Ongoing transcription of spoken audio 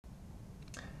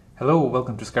Hello,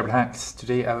 welcome to Scribble Hacks.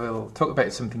 Today I will talk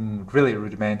about something really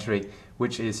rudimentary,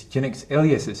 which is Unix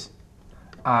aliases.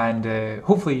 And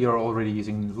hopefully you're already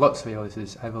using lots of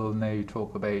aliases. I will now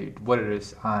talk about what it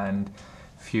is and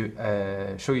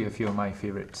show you a few of my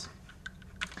favorites.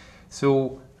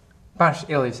 So bash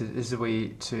aliases is a way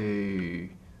to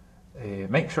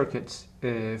make shortcuts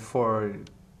for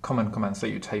common commands that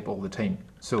you type all the time.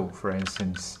 So for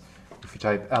instance, if you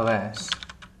type ls,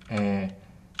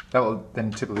 that will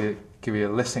then typically give you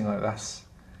a listing like this.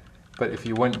 But if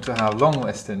you want to have long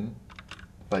listing,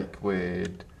 like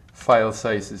with file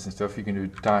sizes and stuff, you can do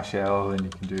 -l and you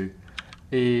can do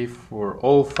A for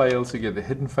all files, you get the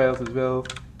hidden files as well.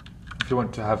 If you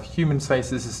want to have human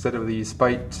sizes instead of these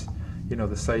byte,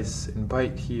 the size in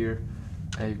byte here,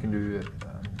 you can do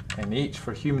NH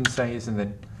for human size, and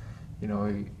then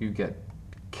you get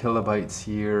kilobytes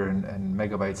here and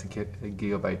megabytes and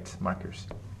gigabyte markers.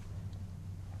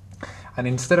 And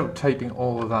instead of typing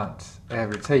all of that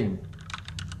every time,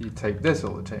 you type this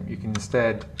all the time. You can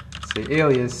instead say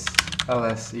alias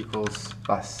ls equals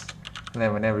bus, and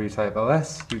then whenever you type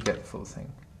ls, you get the full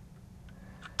thing.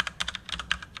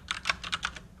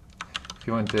 If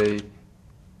you want the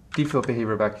default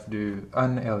behavior back, you do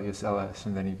unalias ls,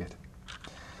 and then you get it.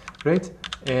 Right?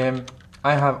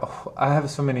 I have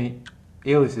so many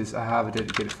aliases. I have a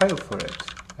dedicated file for it.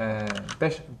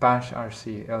 Bash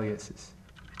rc aliases.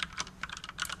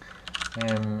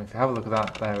 If you have a look at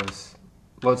that, there's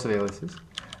lots of aliases,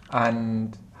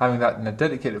 and having that in a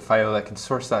dedicated file, I can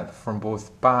source that from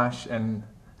both bash and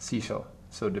C shell.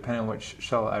 So depending on which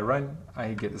shell I run,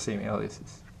 I get the same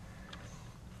aliases.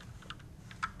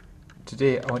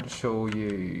 Today I want to show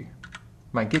you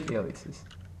my Git aliases.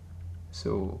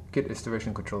 So Git is the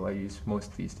version control I use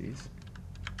most these days.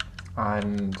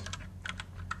 And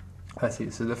let's see,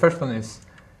 so the first one is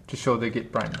to show the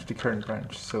Git branch, the current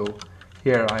branch. So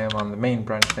here I am on the main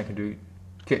branch, and I can do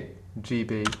git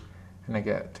gb, and I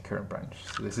get the current branch.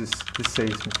 So this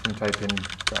saves me from typing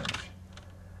branch.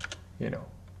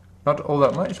 Not all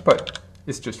that much, but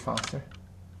it's just faster.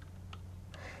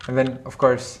 And then, of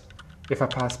course, if I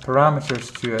pass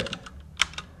parameters to it,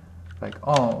 like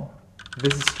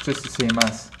this is just the same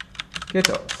as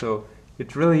GitHub. So the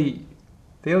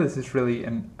alias is really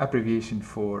an abbreviation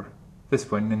for this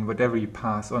one, and whatever you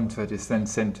pass onto it is then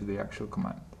sent to the actual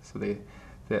command. So the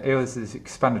alias is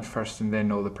expanded first, and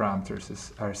then all the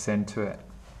parameters are sent to it.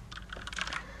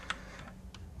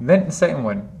 And then the second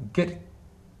one,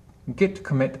 git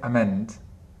commit amend.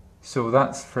 So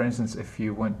that's, for instance, if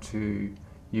you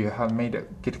have made a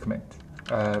git commit.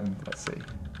 Let's say,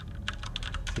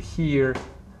 so here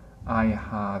I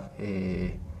have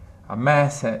a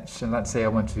message, and let's say I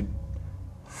want to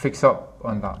fix up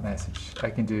on that message. I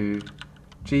can do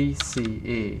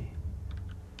gca.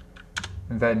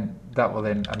 And then that will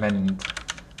then amend,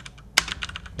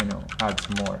 add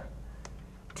some more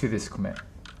to this commit.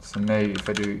 So now if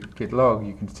I do git log,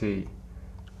 you can see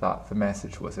that the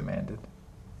message was amended.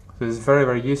 So this is very,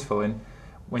 very useful. And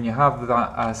when you have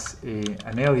that as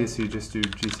an alias, you just do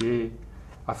gca.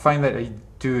 I find that I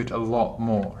do it a lot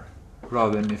more,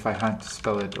 rather than if I had to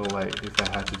spell it all out. If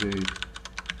I had to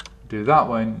do that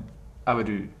one, I would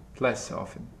do it less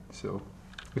often. So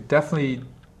it definitely,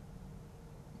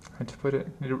 how to put it,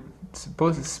 I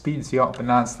suppose it speeds you up and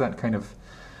adds that kind of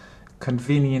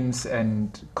convenience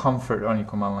and comfort on your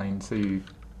command line, so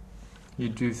you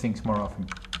do things more often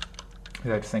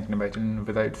without thinking about it and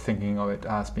without thinking of it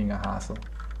as being a hassle.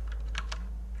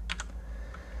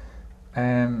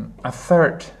 A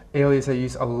third alias I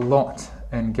use a lot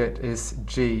in Git is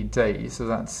gdiff, so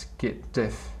that's git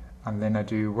diff, and then I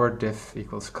do word diff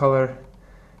equals color,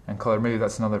 and color maybe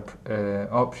that's another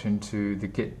option to the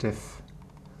git diff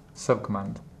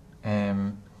subcommand,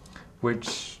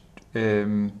 which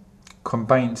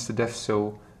combines the diff.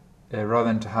 So rather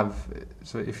than to have,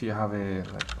 so if you have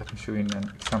let me show you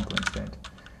an example instead.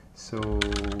 So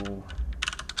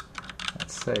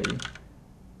let's say,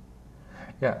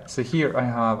 so here I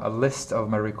have a list of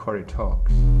my recorded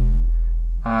talks,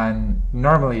 and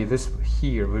normally this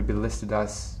here would be listed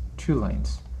as two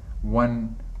lines,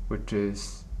 one which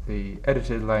is the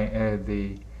edited line,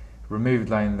 the removed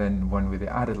line, then one with the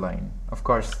added line. Of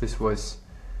course, this was,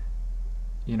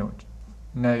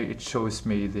 now it shows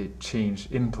me the change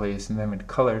in place, and then with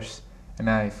colors, and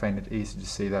now I find it easy to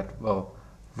say that, well,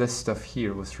 this stuff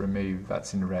here was removed,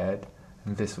 that's in red,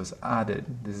 and this was added,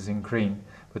 this is in green,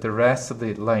 but the rest of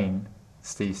the line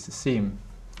stays the same.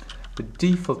 The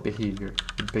default behavior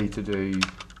would be to do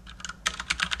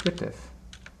git diff,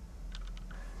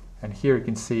 and here you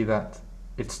can see that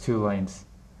it's two lines.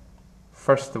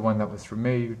 First the one that was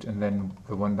removed, and then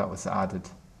the one that was added.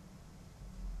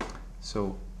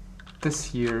 So this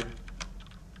here,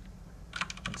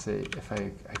 let's say if I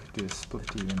could do a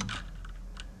split even,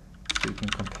 so you can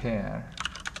compare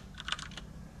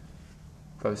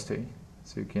those two.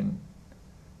 So you can,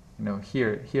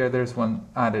 here there's one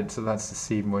added, so that's the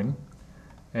same one.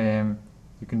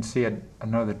 You can see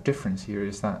another difference here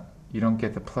is that you don't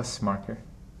get the plus marker.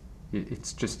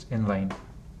 It's just inline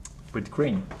with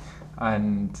green,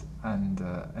 and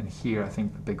here I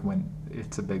think the big one,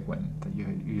 it's a big one that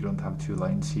you don't have two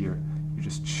lines here. You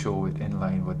just show it in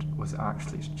line what was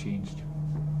actually changed.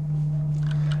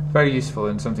 Very useful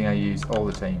and something I use all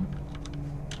the time.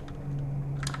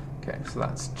 Okay, so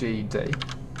that's JD.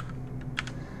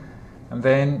 And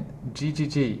then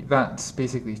GGG, that's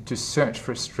basically to search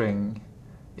for a string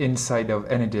inside of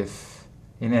any diff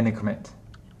in any commit.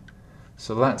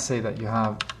 So let's say that you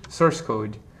have source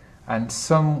code and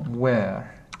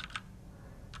somewhere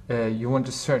you want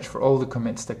to search for all the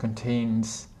commits that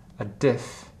contains a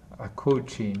diff, a code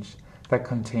change that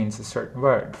contains a certain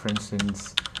word, for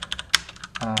instance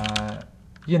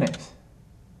Unix.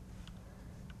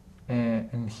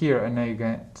 And here I now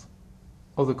get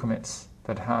all the commits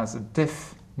that has a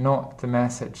diff, not the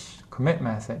message, commit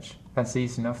message. That's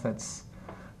easy enough, that's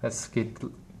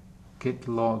git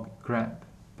log grep.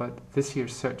 But this here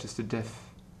searches the diff,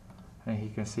 and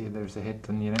you can see there's a hit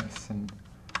on Unix and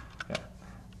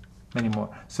many more.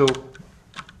 So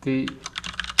the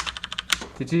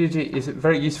GGG is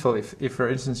very useful if for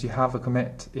instance you have a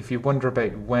commit, if you wonder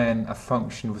about when a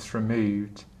function was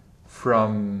removed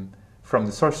from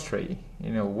the source tree,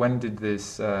 when did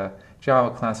this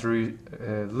Java class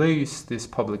lose this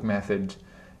public method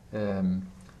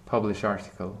publish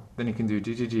article, then you can do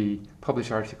GGG publish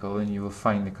article and you will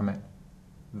find the commit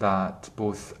that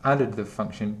both added the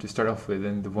function to start off with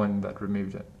and the one that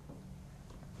removed it.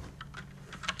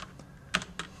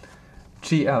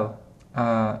 GL,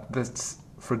 that's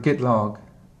for git log,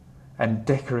 and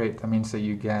decorate, that means that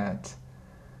you get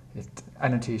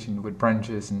annotation with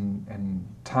branches and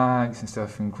tags and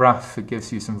stuff, and graph, it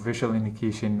gives you some visual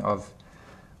indication of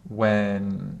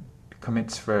when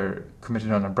commits were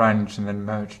committed on a branch and then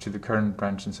merged to the current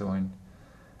branch and so on.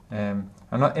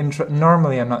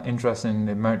 Normally I'm not interested in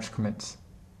the merge commits,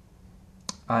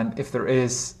 and if there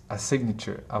is a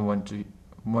signature I wanted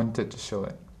to show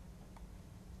it.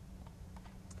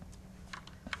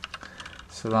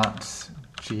 So that's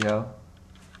GL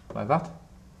like that.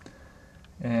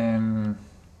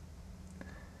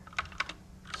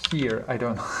 Here I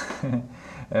don't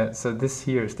so this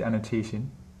here is the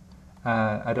annotation.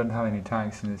 I don't have any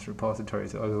tags in this repository,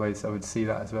 so otherwise I would see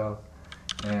that as well.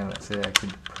 Let's say I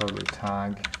could probably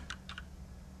tag.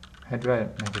 How do I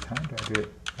make a tag? Do I do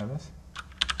it like this?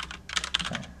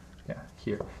 Okay. Yeah,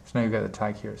 here. So now you've got the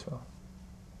tag here as well.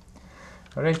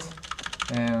 Alright.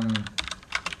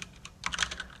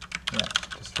 Yeah,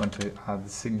 just want to add the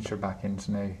signature back in,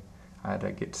 so now add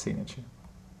a git signature.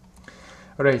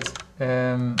 Alright,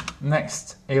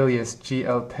 next alias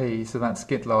glp, so that's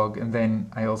git log, and then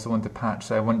I also want to patch,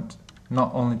 so I want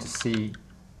not only to see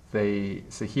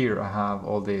so here I have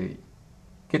all the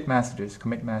git messages,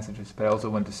 commit messages, but I also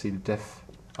want to see the diff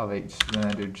of each. So then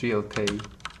I do glp,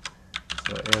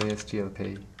 so alias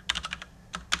glp,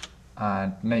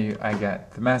 and now I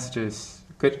get the messages,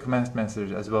 git commit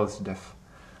messages as well as the diff.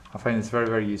 I find this very,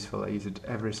 very useful. I use it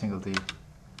every single day.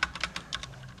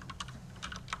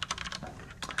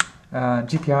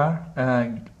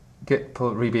 GPR, git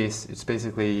pull rebase. It's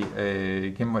basically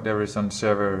getting whatever is on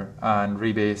server and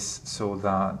rebase so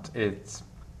that it's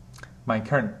my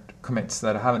current commits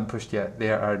that I haven't pushed yet,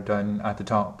 they are done at the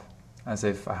top, as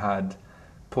if I had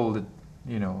pulled it,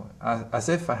 as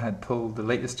if I had pulled the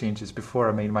latest changes before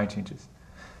I made my changes.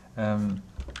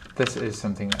 This is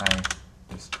something I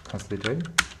just constantly do.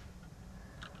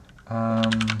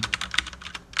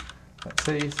 Let's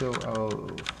see, so I'll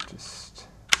just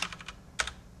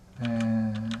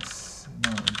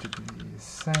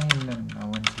sign, and I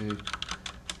want to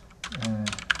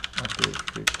update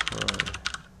before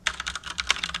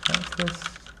this.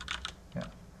 Yeah,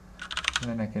 and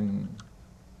then I can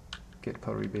git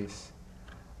pull rebase.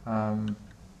 Yeah,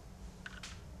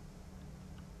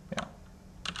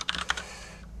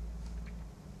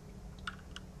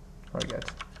 very good.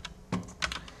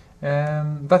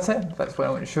 That's it. That's what I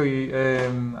want to show you.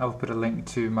 I'll put a link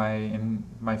to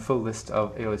my full list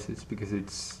of aliases because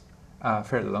it's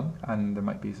fairly long, and there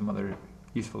might be some other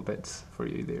useful bits for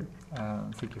you there.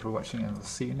 Thank you for watching, and we'll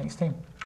see you next time.